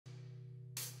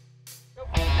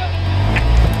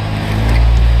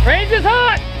Range is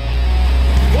hot!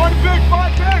 One big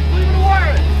 5 pack, leaving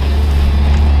away!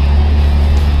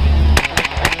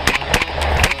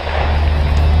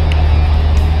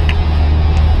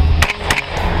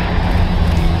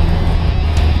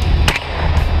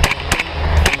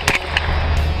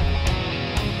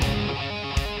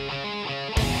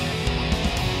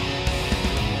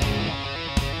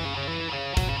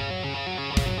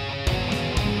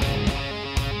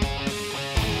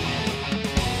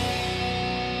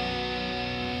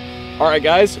 All right,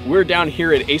 guys, we're down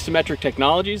here at Asymmetric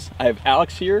Technologies. I have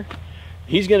Alex here.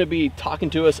 He's going to be talking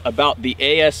to us about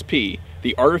the ASP,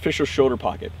 the artificial shoulder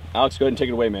pocket. Alex, go ahead and take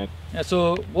it away, man. Yeah,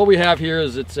 so what we have here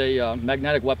is it's a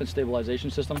magnetic weapon stabilization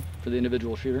system for the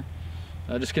individual shooter.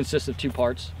 Just consists of 2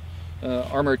 parts.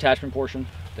 Armor attachment portion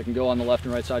that can go on the left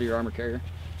and right side of your armor carrier.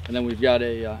 And then we've got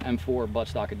a M4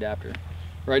 buttstock adapter.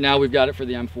 Right now we've got it for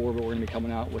the M4, but we're going to be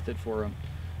coming out with it for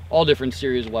all different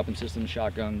series of weapon systems,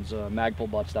 shotguns, Magpul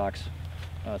buttstocks,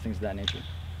 things of that nature.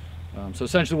 So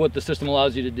essentially what the system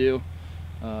allows you to do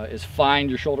is find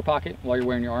your shoulder pocket while you're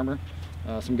wearing your armor.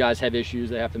 Some guys have issues,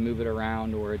 they have to move it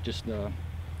around, or it just,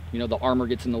 you know, the armor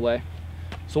gets in the way.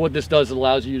 So what this does, it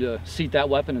allows you to seat that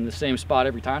weapon in the same spot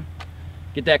every time,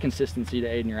 get that consistency to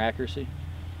aid in your accuracy.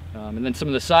 And then some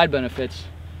of the side benefits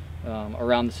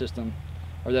around the system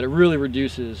are that it really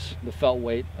reduces the felt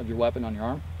weight of your weapon on your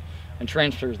arm and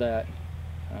transfers that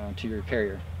to your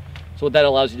carrier. So what that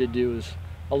allows you to do is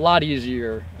a lot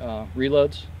easier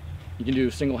reloads. You can do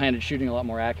single-handed shooting a lot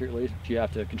more accurately if you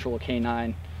have to control a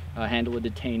K9, handle a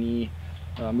detainee,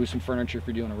 move some furniture if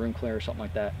you're doing a room clear or something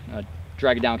like that,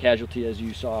 drag a down casualty as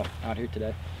you saw out here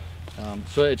today.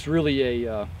 So it's really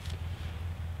a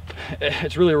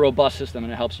robust system,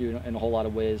 and it helps you in a whole lot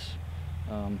of ways.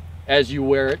 As you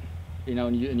wear it, you know,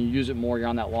 and you use it more, you're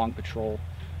on that long patrol.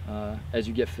 As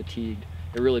you get fatigued,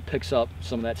 it really picks up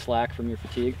some of that slack from your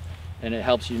fatigue, and it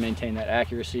helps you maintain that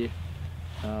accuracy.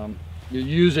 You're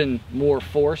using more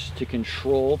force to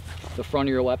control the front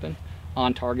of your weapon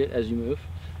on target as you move,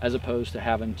 as opposed to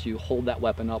having to hold that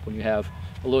weapon up when you have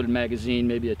a loaded magazine,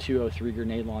 maybe a 203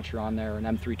 grenade launcher on there, an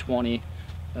M320,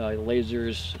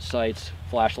 lasers, sights,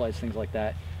 flashlights, things like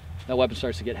that. That weapon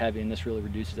starts to get heavy, and this really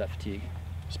reduces that fatigue.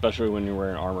 Especially when you're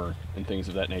wearing armor and things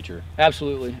of that nature.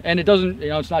 Absolutely. And it doesn't, you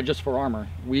know, it's not just for armor.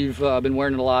 We've been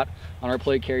wearing it a lot on our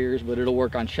plate carriers, but it'll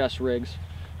work on chest rigs.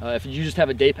 If you just have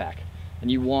a day pack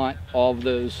and you want all of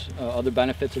those other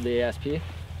benefits of the ASP,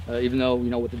 even though, you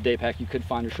know, with the day pack you could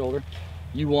find your shoulder,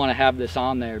 you want to have this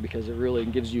on there because it really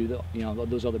gives you the, you know,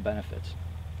 those other benefits.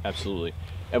 Absolutely.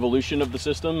 Evolution of the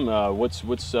system, what's it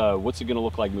going to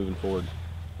look like moving forward?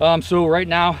 So right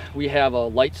now we have a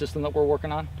light system that we're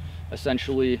working on.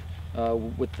 Essentially,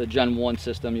 with the Gen 1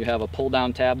 system, you have a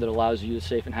pull-down tab that allows you to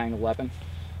safe and hang the weapon.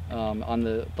 On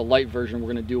the light version, we're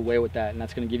going to do away with that, and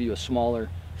that's going to give you a smaller,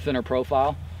 thinner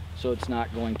profile, so it's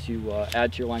not going to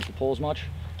add to your length of pull as much.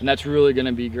 And that's really going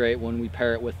to be great when we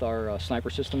pair it with our sniper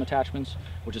system attachments,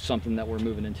 which is something that we're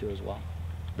moving into as well.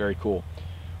 Very cool.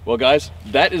 Well, guys,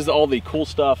 that is all the cool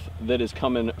stuff that is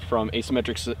coming from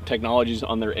Asymmetric Technologies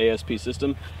on their ASP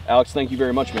system. Alex, thank you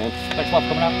very much, man. Thanks a lot for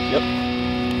coming out. Yep.